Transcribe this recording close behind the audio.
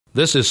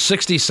This is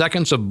 60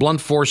 Seconds of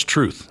Blunt Force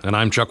Truth, and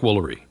I'm Chuck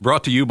Woolery.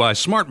 Brought to you by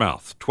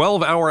SmartMouth,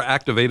 12-hour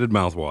activated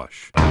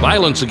mouthwash.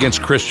 Violence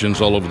against Christians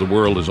all over the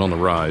world is on the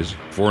rise.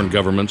 Foreign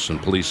governments and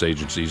police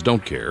agencies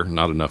don't care,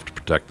 not enough to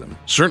protect them.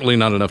 Certainly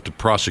not enough to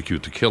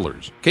prosecute the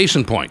killers. Case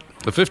in point,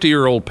 a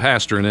 50-year-old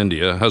pastor in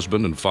India,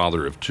 husband and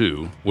father of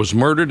two, was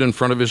murdered in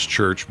front of his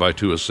church by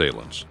two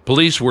assailants.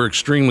 Police were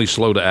extremely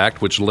slow to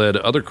act, which led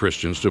other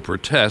Christians to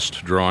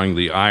protest, drawing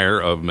the ire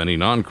of many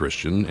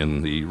non-Christian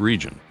in the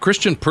region.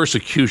 Christian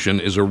persecution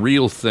is a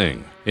real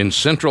thing. In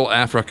Central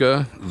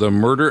Africa, the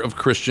murder of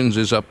Christians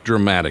is up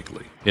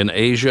dramatically. In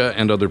Asia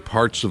and other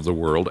parts of the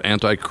world,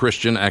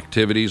 anti-Christian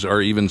activities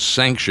are even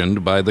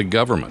sanctioned by the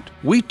government.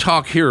 We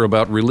talk here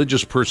about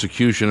religious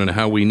persecution and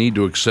how we need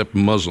to accept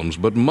Muslims,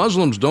 but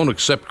Muslims don't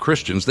accept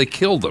Christians, they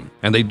kill them,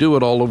 and they do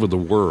it all over the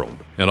world.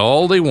 And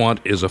all they want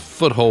is a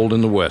foothold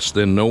in the West,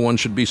 then no one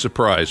should be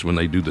surprised when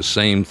they do the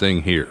same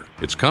thing here.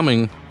 It's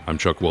coming. I'm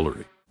Chuck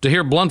Woolery. To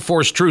hear Blunt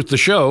Force Truth, the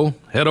show,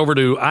 head over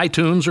to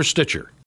iTunes or Stitcher.